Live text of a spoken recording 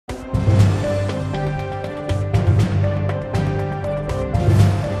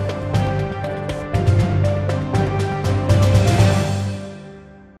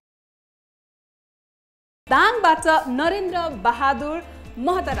दाङबाट नरेन्द्र बहादुर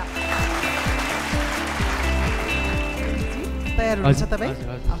महतरा। तयार हुनुहुन्छ तपाईँ?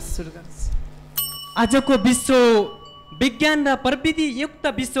 सुरु गर्नुहोस्। आजको विश्व विज्ञान र प्रविधि युक्त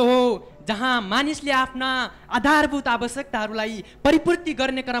विश्व हो, जहाँ मानिसले आफ्ना आधारभूत आवश्यकताहरूलाई परिपूर्ति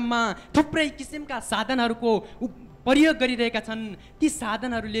गर्ने क्रममा थुप्रै किसिमका साधनहरूको प्रयोग गरिरहेका छन्। ती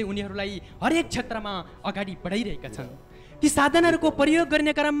साधनहरूले उनीहरूलाई हरेक क्षेत्रमा अगाडि बढाइरहेका छन्। ती साधनहरूको प्रयोग गर्ने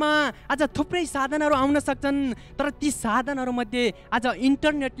क्रममा आज थुप्रै साधनहरू आउन सक्छन्, तर ती साधनहरूमध्ये आज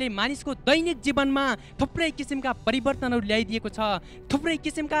इन्टरनेटले मानिसको दैनिक जीवनमा थुप्रै किसिमका परिवर्तनहरू ल्याइदिएको छ, थुप्रै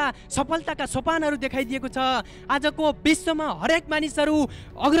किसिमका सफलताका सोपानहरू देखाइदिएको छ। आजको विश्वमा हरेक मानिसहरू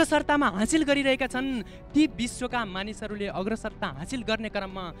अग्रसरतामा हासिल गरिरहेका छन्। ती विश्वका मानिसहरूले अग्रसरता हासिल गर्ने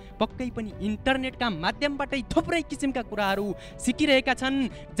क्रममा पक्कै पनि इन्टरनेटका माध्यमबाटै थुप्रै किसिमका कुराहरू सिकिरहेका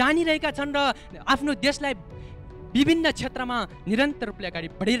छन्, जानिरहेका छन् र आफ्नो देशलाई विभिन्न क्षेत्रमा निरन्तर रूपले अगाडि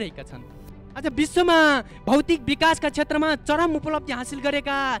बढिरहेका छन्। आज विश्वमा भौतिक विकासका क्षेत्रमा चरम उपलब्धि हासिल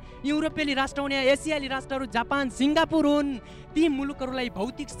गरेका युरोपेली राष्ट्र हुने एसियाली राष्ट्रहरू जापान, सिङ्गापुर हुन्। ती मुलुकहरूलाई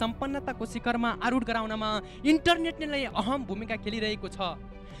भौतिक सम्पन्नताको शिखरमा आरूढ गराउनमा इन्टरनेटले अहम भूमिका खेलिरहेको छ।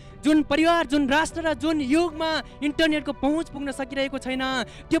 जुन परिवार, जुन राष्ट्र र जुन युगमा इन्टरनेटको पहुँच पुग्न सकिरहेको छैन,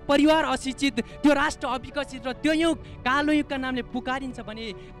 त्यो परिवार अशिक्षित, त्यो राष्ट्र अविकसित र त्यो युग कालो युगका नामले पुकारिन्छ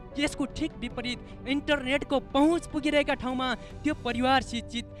भने यसको ठिक विपरीत इन्टरनेटको पहुँच पुगिरहेका ठाउँमा त्यो परिवार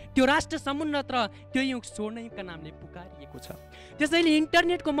शिक्षित, त्यो राष्ट्र समुन्नत र त्यो युग स्वर्ण युगका नामले पुकारिएको छ। त्यसैले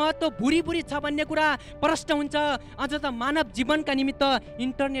इन्टरनेटको महत्त्व भुरी छ भन्ने कुरा प्रष्ट हुन्छ। अझ त मानव जीवनका निमित्त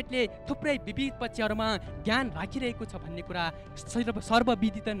इन्टरनेटले थुप्रै विविध पक्षहरूमा ज्ञान राखिरहेको छ भन्ने कुरा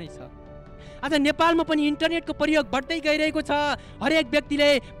सर्वविदित नै छ। आज नेपालमा पनि इन्टरनेटको प्रयोग बढ्दै गइरहेको छ। हरेक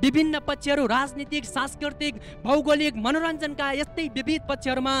व्यक्तिले विभिन्न पक्षहरू, राजनीतिक, सांस्कृतिक, भौगोलिक, मनोरञ्जनका यस्तै विविध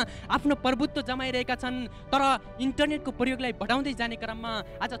पक्षहरूमा आफ्नो प्रभुत्व जमाइरहेका छन्। तर इन्टरनेटको प्रयोगलाई बढाउँदै जाने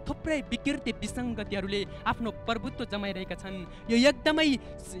क्रममा आज थुप्रै विकृति, विसङ्गतिहरूले आफ्नो प्रभुत्व जमाइरहेका छन्। यो एकदमै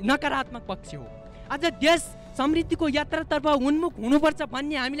नकारात्मक पक्ष हो। आज देश समृद्धिको यात्रातर्फ उन्मुख हुनुपर्छ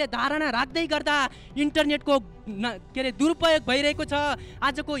भन्ने हामीले धारणा राख्दै गर्दा इन्टरनेटको दुरुपयोग भइरहेको छ।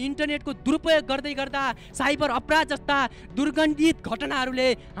 आजको इन्टरनेटको दुरुपयोग गर्दै गर्दा साइबर अपराध जस्ता दुर्गन्धित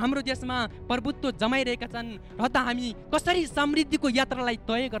घटनाहरूले हाम्रो देशमा प्रभुत्व जमाइरहेका छन्। र त हामी कसरी समृद्धिको यात्रालाई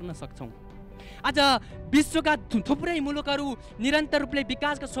तय गर्न सक्छौँ? आज विश्वका थुप्रै मुलुकहरू निरन्तर रूपले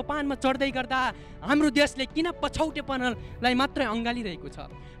विकासका सोपानमा चढ्दै गर्दा हाम्रो देशले किन पछौटेपनलाई मात्रै अँगालिरहेको छ?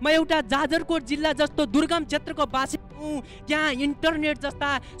 म एउटा जाजरकोट जिल्ला जस्तो दुर्गम क्षेत्रको वासी हुँ। त्यहाँ इन्टरनेट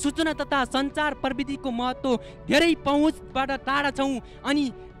जस्ता सूचना तथा सञ्चार प्रविधिको महत्त्व धेरै पहुँचबाट टाढा छौँ। अनि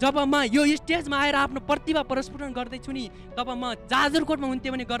जब म यो स्टेजमा आएर आफ्नो प्रतिभा प्रस्फुटन गर्दैछु नि, तब म जाजरकोटमा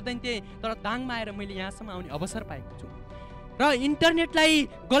हुन्थेँ भने गर्दैन थिएँ, तर दाङमा आएर मैले यहाँसम्म आउने अवसर पाएको छु। र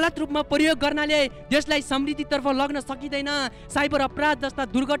इन्टरनेटलाई गलत रूपमा प्रयोग गर्नाले देशलाई समृद्धितर्फ लग्न सकिँदैन। साइबर अपराध जस्ता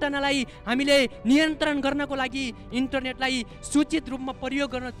दुर्घटनालाई हामीले नियन्त्रण गर्नको लागि इन्टरनेटलाई सूचित रूपमा प्रयोग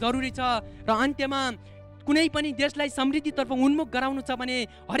गर्न जरुरी छ। र अन्त्यमा कुनै पनि देशलाई समृद्धितर्फ उन्मुख गराउनु छ भने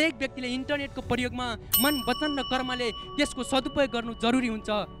हरेक व्यक्तिले इन्टरनेटको प्रयोगमा मन, वचन र कर्मले त्यसको सदुपयोग गर्नु जरुरी हुन्छ।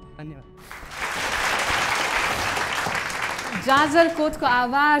 धन्यवाद। जाजरकोटको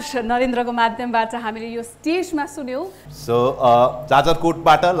आवाज नरेन्द्रको माध्यमबाट हामीले यो स्टेजमा सुन्यौँ।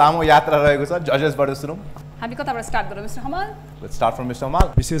 जाजरकोटबाट लामो यात्रा रहेको छ। जजेसबाट सुनौँ। हामी कताबाट स्टार्ट गरौँ? Mister Hamal. Let's start from mister Hamal.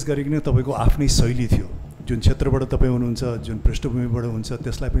 विशेष गरिकन तपाईँको आफ्नै शैली थियो, जुन क्षेत्रबाट तपाईँ हुनुहुन्छ, जुन पृष्ठभूमिबाट हुन्छ,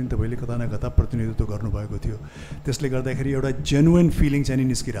 त्यसलाई पनि तपाईँले कता न कता प्रतिनिधित्व गर्नुभएको थियो। त्यसले गर्दाखेरि एउटा जेन्युन फिलिङ चाहिँ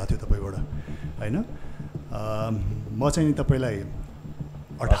निस्किरहेको थियो तपाईँबाट, होइन? म चाहिँ तपाईँलाई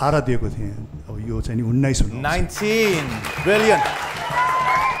 18 दिएको थिएँ, अब यो चाहिँ 19 ब्रिलियन्ट।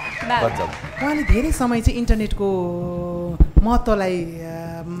 उहाँले धेरै समय चाहिँ इन्टरनेटको महत्त्वलाई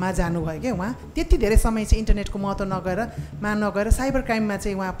मा जानुभयो क्या। उहाँ त्यति धेरै समय चाहिँ इन्टरनेटको महत्त्व नगएर साइबर क्राइममा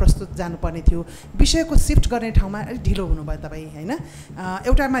चाहिँ उहाँ प्रस्तुत जानुपर्ने थियो। विषयको सिफ्ट गर्ने ठाउँमा अलिक ढिलो हुनुभयो तपाईँ, होइन?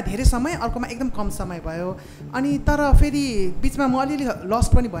 एउटामा धेरै समय, अर्कोमा एकदम कम समय भयो। अनि तर फेरि बिचमा म अलिअलि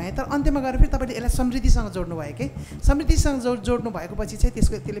लस्ट पनि भएँ, तर अन्त्यमा गएर फेरि तपाईँले यसलाई समृद्धिसँग जोड्नु भयो कि। समृद्धिसँग जोड्नु भएको पछि चाहिँ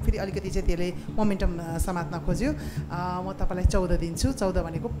त्यसले फेरि अलिकति चाहिँ त्यसले मोमेन्टम समात्न खोज्यो। म तपाईँलाई 14 दिन्छु। 14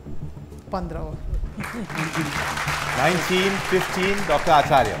 भनेको 15 हो। 1915 डक्टर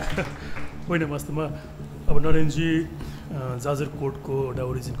आचार्य। होइन, वास्तवमा अब नरेनजी जाजरकोटको एउटा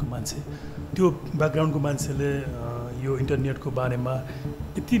ओरिजिनको मान्छे, त्यो ब्याकग्राउन्डको मान्छेले यो इन्टरनेटको बारेमा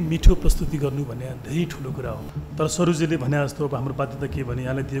यति मिठो प्रस्तुति गर्नु भने धेरै ठुलो कुरा हो। तर सरोजीले भने जस्तो अब हाम्रो बाध्यता के भने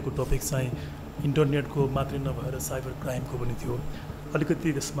यहाँलाई दिएको टपिक चाहिँ इन्टरनेटको मात्रै नभएर साइबर क्राइमको पनि थियो।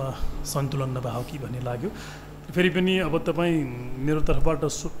 अलिकति त्यसमा सन्तुलन नभएको कि भन्ने लाग्यो। फेरि पनि अब तपाईँ मेरो तर्फबाट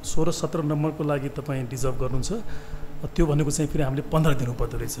 16-17 नम्बरको लागि तपाईँ डिजर्भ गर्नुहुन्छ। त्यो भनेको चाहिँ फेरि हामीले 15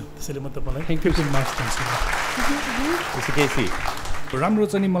 दिनुपर्दो रहेछ। त्यसैले म तपाईँलाई थ्याङ्क यू सो मच दिन्छु। राम्रो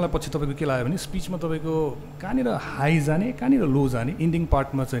चाहिँ नि मलाई पछि तपाईँको के लाग्यो भने स्पिचमा तपाईँको कहाँनिर हाई जाने कहाँनिर लो जाने इन्डिङ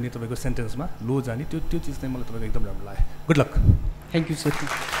पार्टमा चाहिँ नि तपाईँको सेन्टेन्समा लो जाने त्यो चिज चाहिँ मलाई तपाईँको एकदम राम्रो लाग्यो good lock thank you sir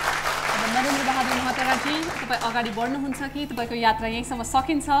Narendra Bahadur महतराजी तपाईँ अगाडि बढ्नुहुन्छ कि तपाईँको यात्रा यहीँसम्म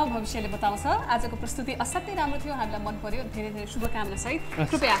सकिन्छ भविष्यले बताउँछ आजको प्रस्तुति असाध्यै राम्रो थियो हामीलाई मन पर्यो धेरै धेरै शुभकामना सहित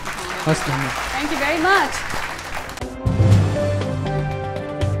कृपया आफ्नो ठाउँमा थ्याङ्क यू भेरी मच